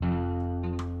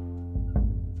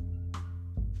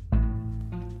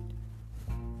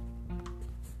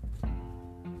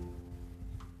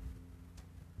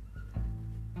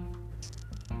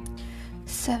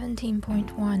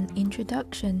17.1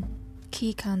 Introduction.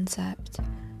 Key concept.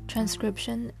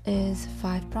 Transcription is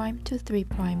 5' to 3'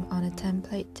 on a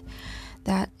template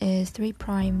that is 3'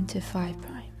 to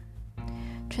 5'.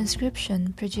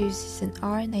 Transcription produces an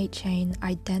RNA chain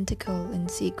identical in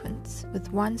sequence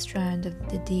with one strand of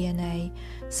the DNA,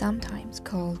 sometimes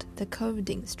called the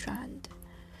coding strand.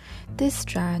 This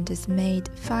strand is made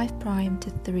 5' to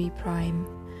 3'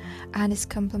 and is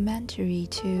complementary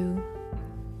to,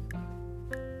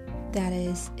 that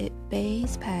is, it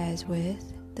base pairs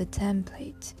with the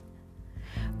template,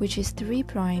 which is 3'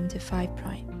 to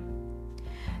 5'.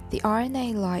 The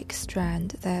RNA-like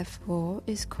strand, therefore,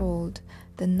 is called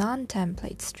the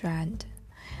non-template strand,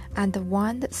 and the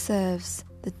one that serves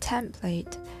the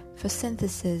template for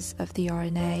synthesis of the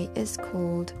RNA is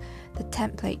called the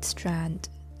template strand,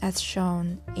 as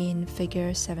shown in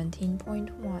Figure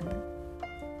 17.1.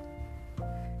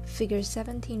 Figure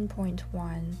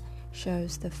 17.1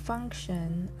 shows the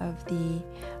function of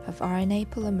RNA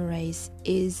polymerase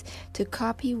is to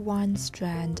copy one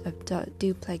strand of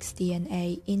duplex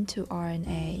DNA into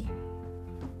RNA.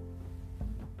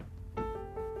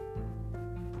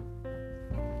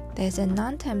 There's a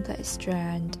non-template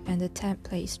strand and a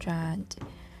template strand.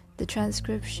 The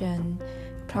transcription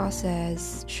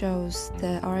process shows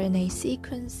the RNA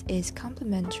sequence is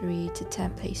complementary to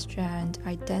template strand,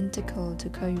 identical to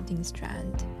coding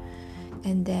strand,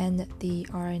 and then the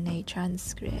RNA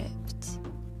transcript.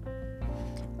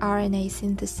 RNA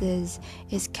synthesis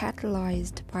is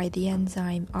catalyzed by the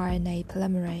enzyme RNA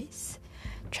polymerase.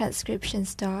 Transcription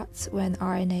starts when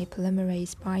RNA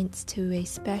polymerase binds to a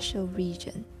special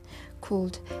region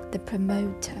called the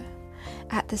promoter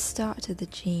at the start of the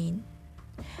gene.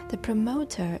 The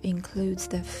promoter includes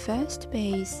the first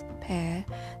base pair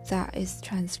that is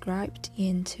transcribed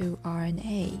into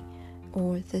RNA,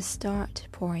 or the start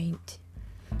point,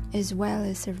 as well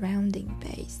as surrounding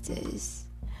bases.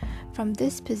 From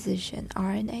this position,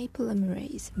 RNA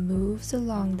polymerase moves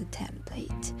along the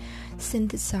template,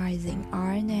 synthesizing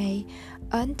RNA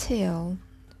until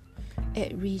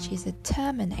it reaches a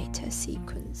terminator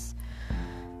sequence,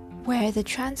 where the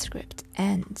transcript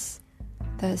ends.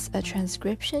 Thus, a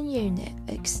transcription unit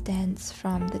extends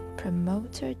from the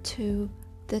promoter to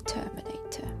the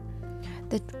terminator.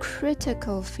 The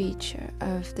critical feature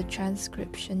of the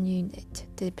transcription unit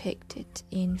depicted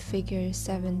in Figure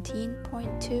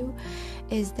 17.2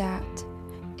 is that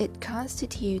it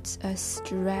constitutes a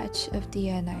stretch of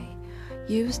DNA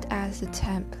used as a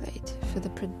template for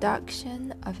the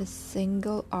production of a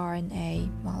single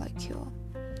RNA molecule.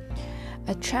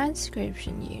 A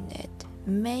transcription unit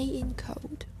may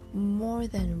encode more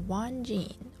than one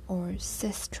gene or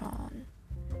cistron.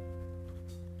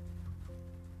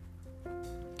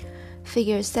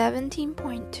 Figure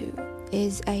 17.2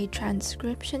 is a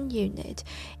transcription unit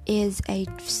is a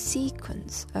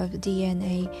sequence of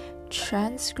DNA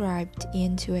transcribed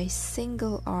into a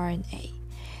single RNA,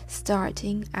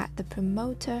 starting at the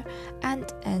promoter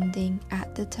and ending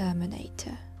at the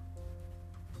terminator.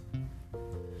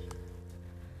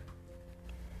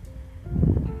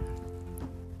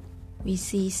 We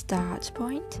see start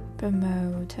point,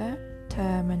 promoter,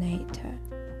 terminator,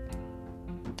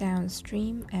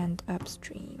 downstream and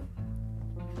upstream.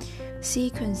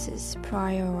 Sequences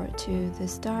prior to the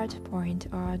start point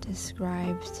are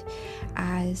described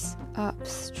as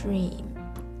upstream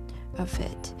of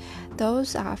it.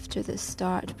 Those after the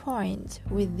start point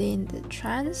within the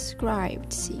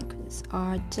transcribed sequence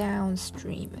are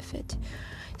downstream of it.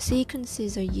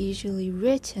 Sequences are usually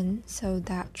written so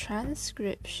that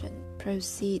transcription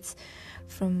proceeds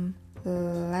from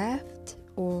left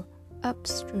or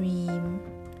upstream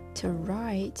to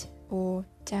right or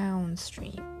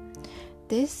downstream.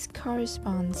 This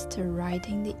corresponds to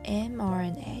writing the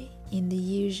mRNA in the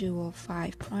usual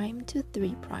 5' to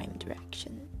 3'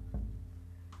 direction.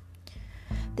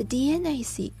 The DNA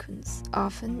sequence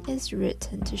often is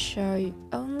written to show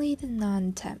only the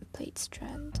non-template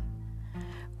strand,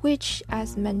 which,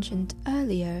 as mentioned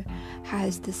earlier,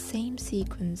 has the same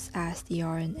sequence as the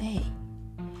RNA.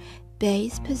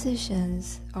 Base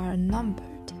positions are numbered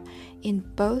in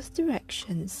both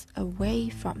directions away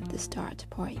from the start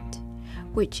point,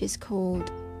 which is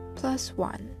called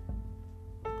 +1.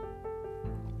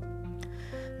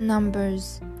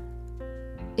 Numbers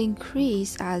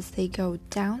increase as they go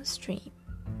downstream.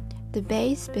 The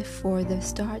base before the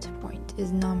start point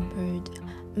is numbered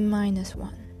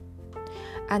 -1,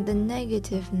 and the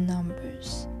negative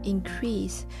numbers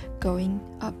increase going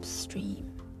upstream.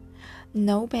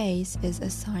 No base is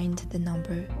assigned the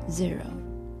number 0.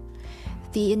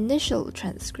 The initial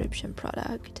transcription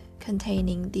product,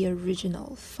 containing the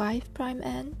original 5'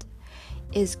 end,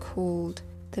 is called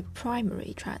the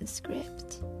primary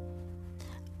transcript.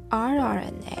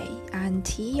 rRNA and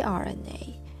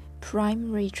tRNA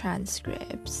primary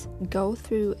transcripts go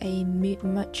through a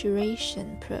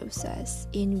maturation process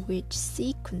in which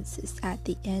sequences at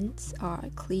the ends are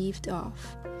cleaved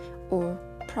off or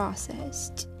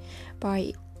processed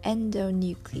by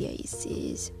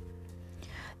endonucleases.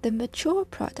 The mature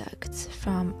products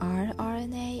from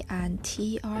rRNA and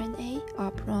tRNA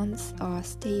operons are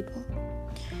stable,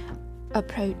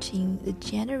 approaching the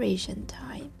generation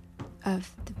time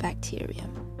of the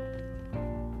bacterium.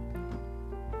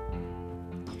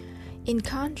 In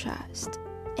contrast,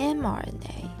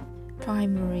 mRNA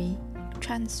primary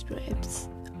transcripts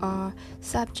are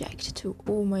subject to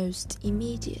almost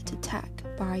immediate attack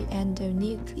by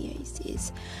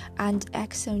endonucleases and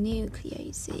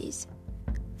exonucleases.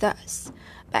 Thus,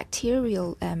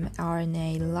 bacterial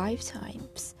mRNA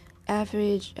lifetimes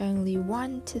average only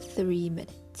 1 to 3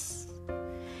 minutes.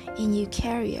 In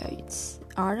eukaryotes,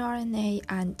 rRNA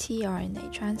and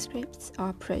tRNA transcripts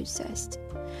are processed,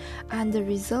 and the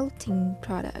resulting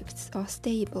products are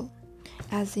stable,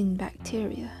 as in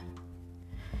bacteria.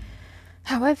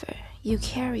 However,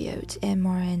 eukaryote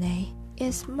mRNA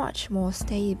is much more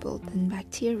stable than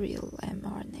bacterial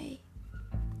mRNA.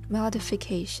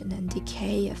 Modification and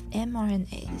decay of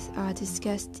mRNAs are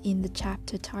discussed in the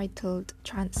chapter titled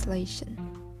Translation.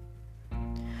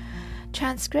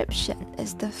 Transcription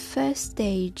is the first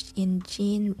stage in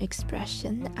gene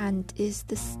expression and is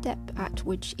the step at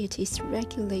which it is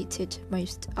regulated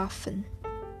most often.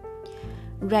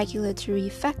 Regulatory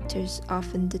factors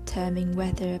often determine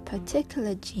whether a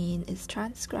particular gene is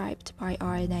transcribed by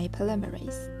RNA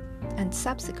polymerase, and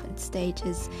subsequent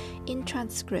stages in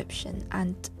transcription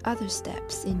and other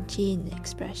steps in gene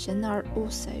expression are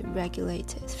also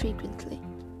regulated frequently.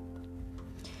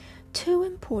 Two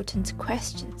important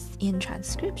questions in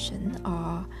transcription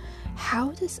are: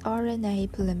 how does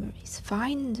RNA polymerase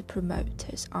find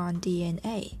promoters on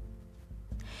DNA?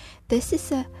 This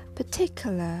is a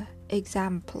particular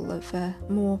example of a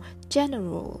more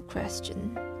general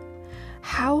question.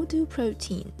 How do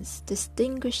proteins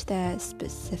distinguish their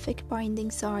specific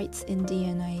binding sites in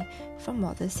DNA from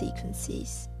other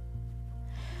sequences?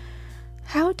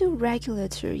 How do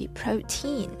regulatory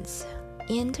proteins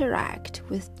interact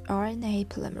with RNA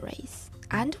polymerase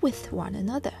and with one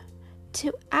another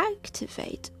to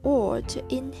activate or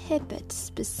to inhibit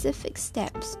specific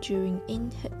steps during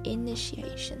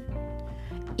initiation,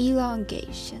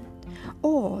 elongation,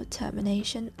 or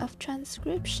termination of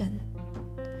transcription?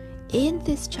 In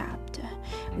this chapter,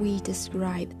 we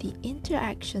describe the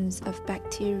interactions of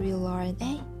bacterial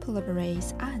RNA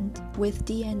polymerase and with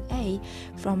DNA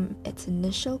from its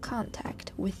initial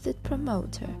contact with the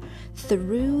promoter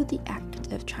through the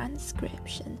act of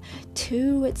transcription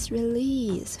to its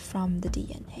release from the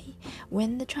DNA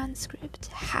when the transcript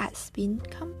has been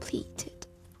completed.